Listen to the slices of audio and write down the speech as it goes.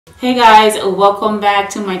Hey guys, welcome back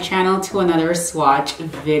to my channel to another swatch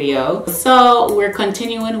video. So we're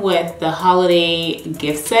continuing with the holiday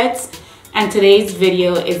gift sets, and today's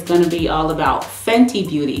video is going to be all about Fenty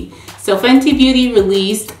Beauty. So Fenty Beauty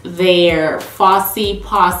released their Fussy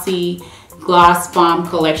Posse Gloss Bomb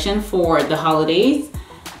collection for the holidays,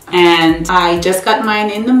 and I just got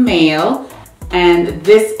mine in the mail, and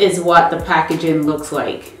this is what the packaging looks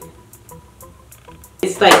like.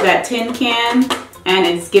 It's like that tin can, and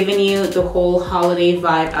it's giving you the whole holiday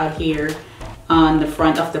vibe out here on the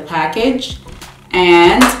front of the package.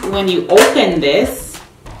 And when you open this,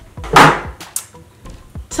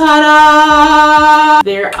 ta-da!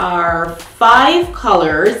 There are 5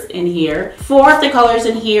 colors in here. 4 of the colors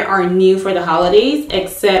in here are new for the holidays,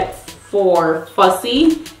 except for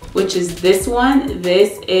Fussy, which is this one.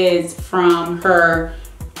 This is from her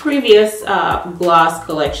previous gloss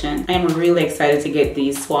collection. I am really excited to get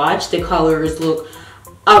these swatched. The colors look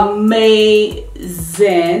amazing,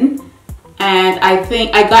 and I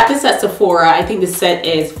think I got this at Sephora. I think the set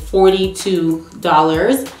is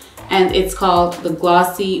 $42, and it's called the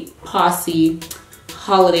Glossy Posse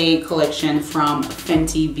Holiday Collection from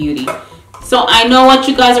Fenty Beauty. So I know what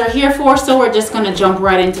you guys are here for, so we're just gonna jump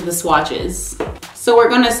right into the swatches. So we're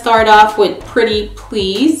gonna start off with Pretty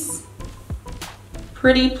Please.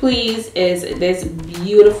 Pretty Please is this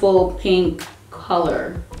beautiful pink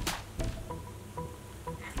color.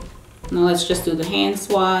 Now let's just do the hand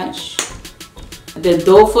swatch. The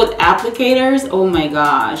doe foot applicators, oh my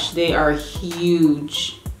gosh, they are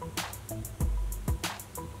huge.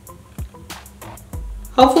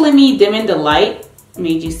 Hopefully me dimming the light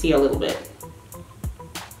made you see a little bit.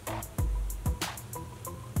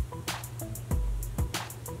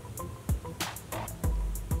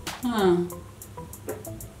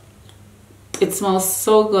 It smells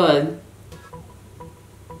so good.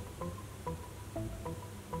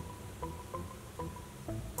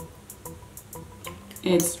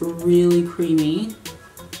 It's really creamy.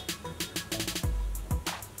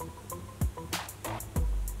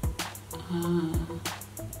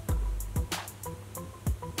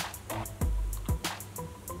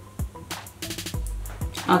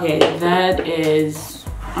 Okay, that is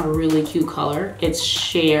a really cute color. It's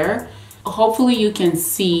sheer. Hopefully you can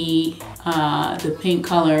see the pink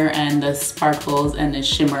color and the sparkles and the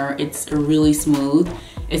shimmer. It's really smooth.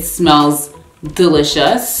 It smells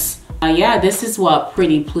delicious. Yeah, this is what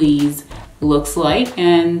Pretty Please looks like,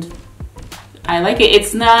 and I like it.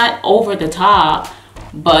 It's not over the top,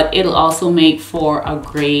 but it'll also make for a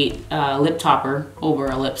great lip topper over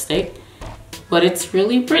a lipstick. But it's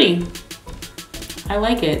really pretty. I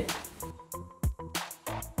like it.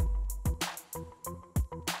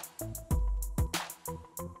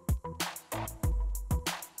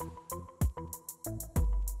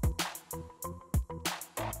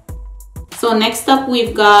 So next up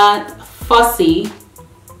we've got Fussy.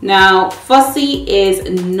 Now Fussy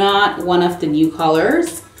is not one of the new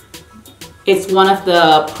colors. It's one of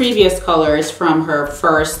the previous colors from her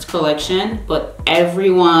first collection, but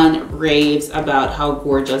everyone raves about how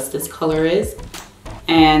gorgeous this color is.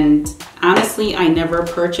 And honestly, I never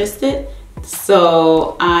purchased it,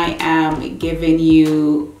 so I am giving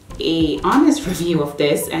you an honest review of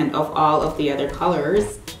this and of all of the other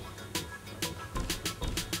colors.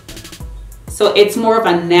 So it's more of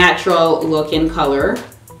a natural looking color,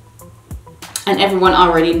 and everyone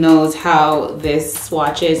already knows how this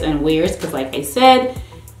swatches and wears, because like I said,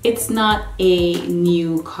 it's not a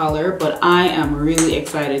new color, but I am really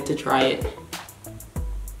excited to try it.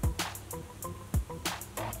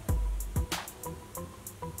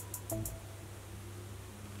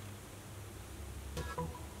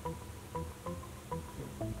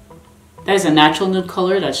 That is a natural nude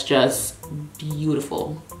color that's just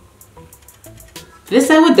beautiful. This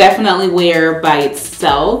I would definitely wear by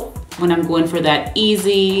itself when I'm going for that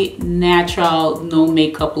easy, natural, no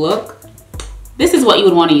makeup look. This is what you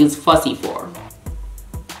would want to use Fussy for.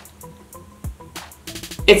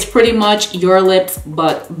 It's pretty much your lips,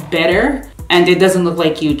 but better, and it doesn't look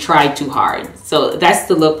like you tried too hard. So that's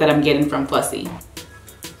the look that I'm getting from Fussy.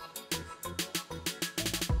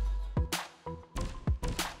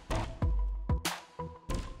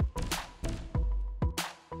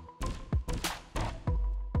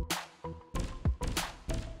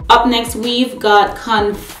 Up next, we've got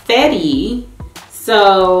Confetti.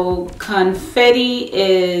 So Confetti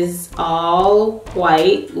is all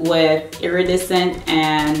white with iridescent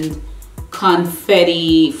and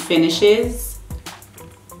confetti finishes,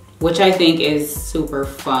 which I think is super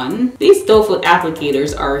fun. These doe foot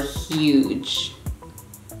applicators are huge.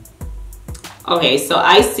 Okay, so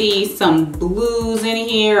I see some blues in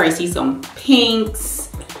here. I see some pinks.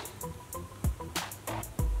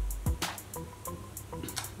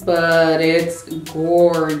 but it's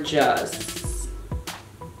gorgeous.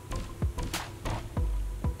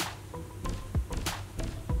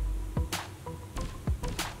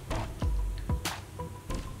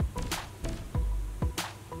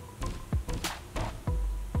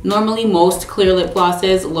 Normally, most clear lip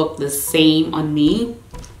glosses look the same on me.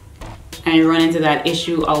 And I run into that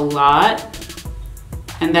issue a lot.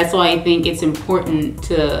 And that's why I think it's important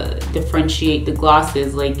to differentiate the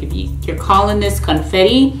glosses. Like if you're calling this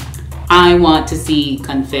confetti, I want to see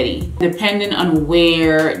confetti. Depending on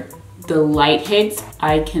where the light hits,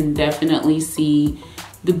 I can definitely see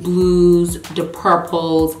the blues, the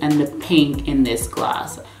purples, and the pink in this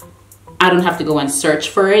gloss. I don't have to go and search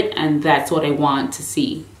for it, and that's what I want to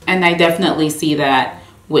see. And I definitely see that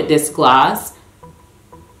with this gloss,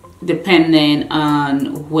 depending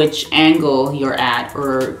on which angle you're at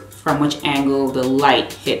or from which angle the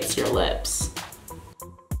light hits your lips.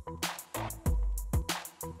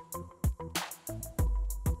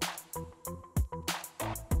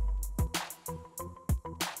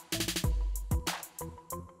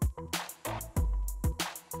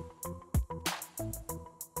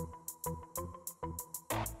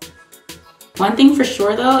 One thing for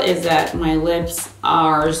sure though is that my lips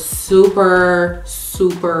are super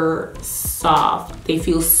soft. They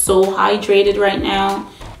feel so hydrated right now,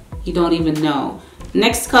 you don't even know.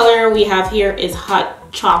 Next color we have here is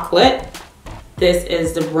Hot Chocolate. This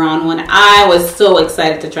is the brown one. I was so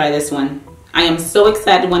excited to try this one. I am so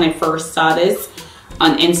excited. When I first saw this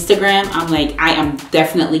on Instagram, I'm like, I am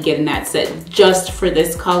definitely getting that set just for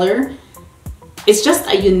this color. It's just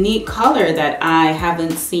a unique color that I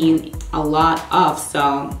haven't seen a lot of,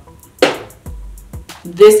 so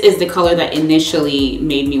this is the color that initially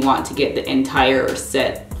made me want to get the entire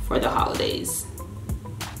set for the holidays.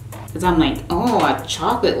 Because I'm like, oh, a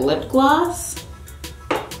chocolate lip gloss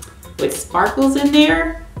with sparkles in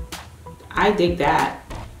there? I dig that.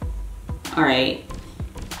 All right.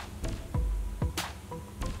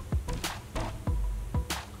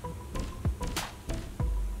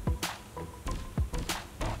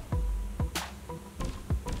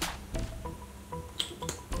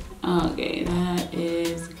 Okay, that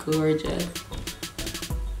is gorgeous.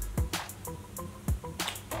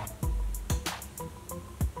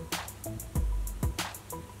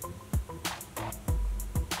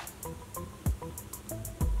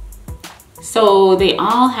 So they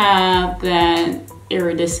all have that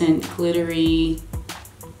iridescent glittery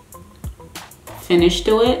finish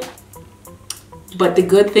to it. But the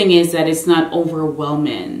good thing is that it's not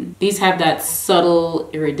overwhelming. These have that subtle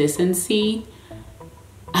iridescency.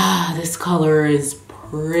 Ah, this color is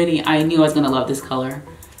pretty. I knew I was gonna love this color.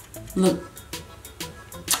 Look,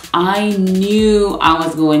 I knew I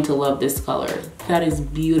was going to love this color. That is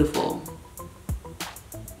beautiful.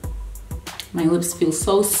 My lips feel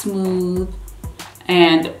so smooth.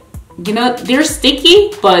 And you know, they're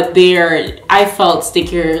sticky, but I felt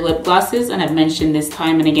stickier lip glosses, and I've mentioned this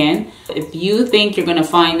time and again. If you think you're gonna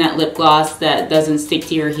find that lip gloss that doesn't stick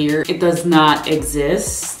to your hair, it does not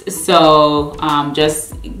exist. So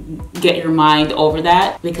just get your mind over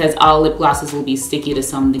that, because all lip glosses will be sticky to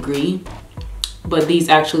some degree. But these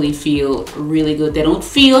actually feel really good. They don't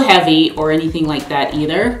feel heavy or anything like that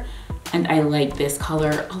either. And I like this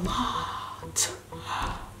color a lot.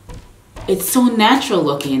 It's so natural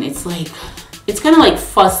looking. It's kind of like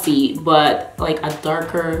Fussy, but like a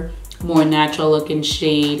darker, more natural looking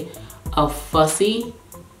shade of Fussy.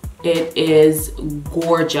 It is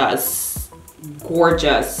gorgeous,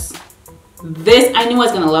 gorgeous. This, I knew I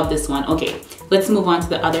was gonna love this one. Okay, let's move on to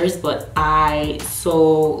the others, but I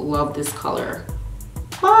so love this color.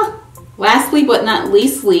 Ah. Lastly but not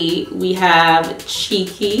leastly, we have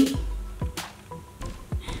Cheeky.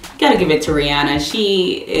 Gotta give it to Rihanna.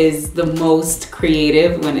 She is the most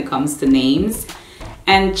creative when it comes to names.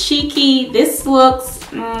 And Cheeky, this looks,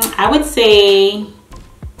 I would say,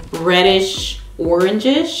 reddish,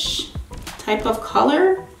 orangish type of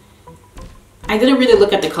color. I didn't really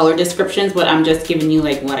look at the color descriptions, but I'm just giving you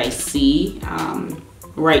like what I see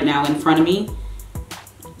right now in front of me.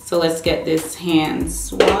 So let's get this hand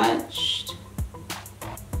swatched.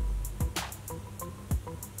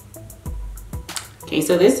 Okay,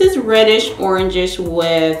 so this is reddish orangish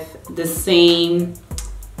with the same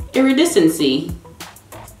iridescency.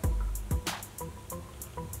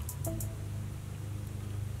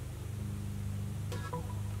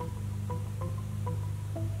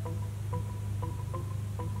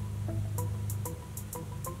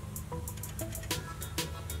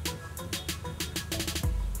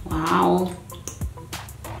 Wow,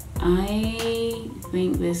 I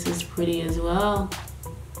think this is pretty as well.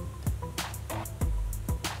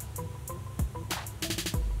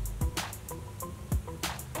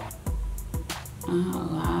 Oh,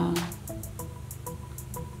 wow.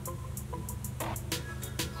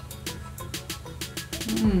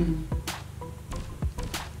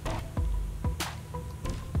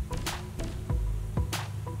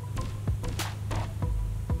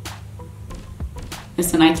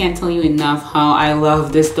 Listen, I can't tell you enough how I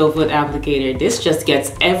love this doe foot applicator. This just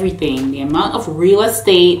gets everything. The amount of real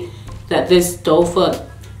estate that this doe foot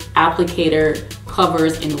applicator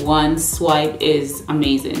covers in one swipe is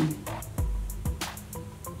amazing.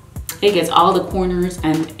 It gets all the corners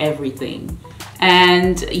and everything.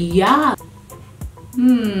 And yeah,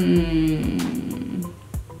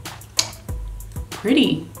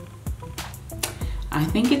 pretty. I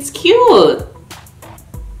think it's cute.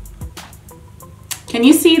 Can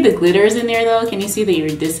you see the glitters in there though? Can you see the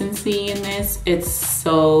iridescency in this? It's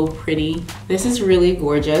so pretty. This is really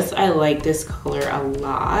gorgeous. I like this color a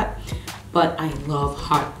lot, but I love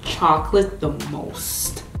hot chocolate the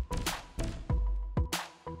most.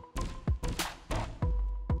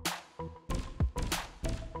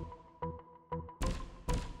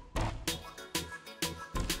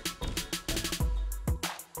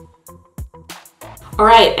 All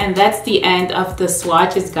right, and that's the end of the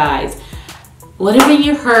swatches, guys. Whatever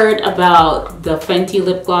you heard about the Fenty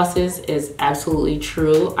lip glosses is absolutely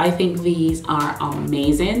true. I think these are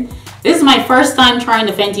amazing. This is my first time trying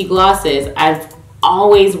the Fenty glosses. I've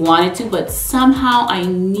always wanted to, but somehow I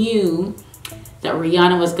knew that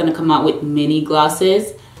Rihanna was gonna come out with mini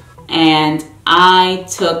glosses, and I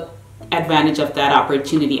took advantage of that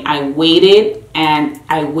opportunity. I waited and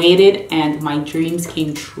my dreams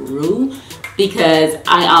came true because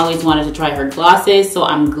I always wanted to try her glosses, so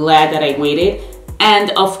I'm glad that I waited.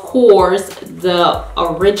 And of course, the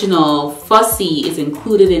original Fussy is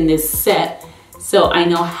included in this set, so I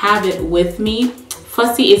now have it with me.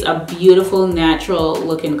 Fussy is a beautiful natural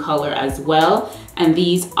looking color as well, and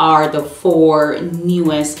these are the 4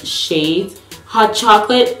 newest shades. Hot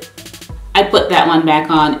chocolate, I put that one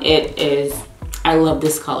back on. I love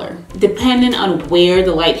this color. Depending on where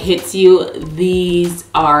the light hits you, these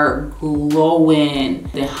are glowing.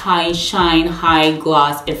 The high shine, high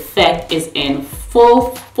gloss effect is in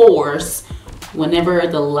full force whenever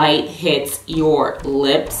the light hits your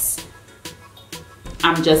lips.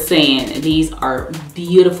 I'm just saying, these are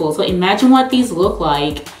beautiful. So imagine what these look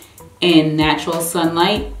like in natural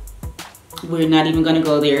sunlight. We're not even gonna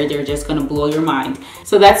go there. They're just gonna blow your mind.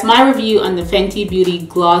 So that's my review on the Fenty Beauty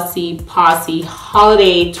Glossy Posse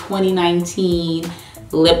Holiday 2019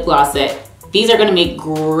 lip gloss set. These are gonna make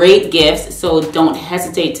great gifts, so don't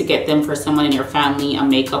hesitate to get them for someone in your family, a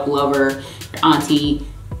makeup lover, your auntie,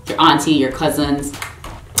 your cousins.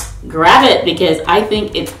 Grab it because I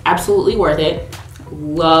think it's absolutely worth it.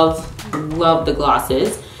 Love the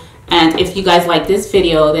glosses. And if you guys like this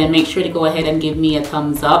video, then make sure to go ahead and give me a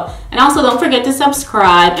thumbs up. And also don't forget to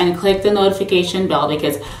subscribe and click the notification bell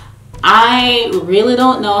because I really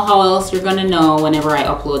don't know how else you're gonna know whenever I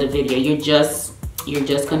upload a video. You're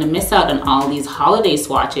just gonna miss out on all these holiday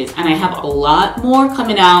swatches. And I have a lot more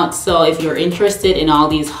coming out. So if you're interested in all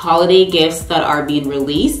these holiday gifts that are being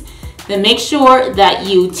released, then make sure that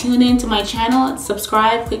you tune into my channel,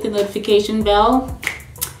 subscribe, click the notification bell,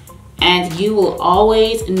 and you will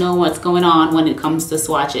always know what's going on when it comes to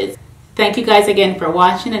swatches. Thank you guys again for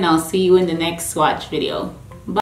watching, and I'll see you in the next swatch video.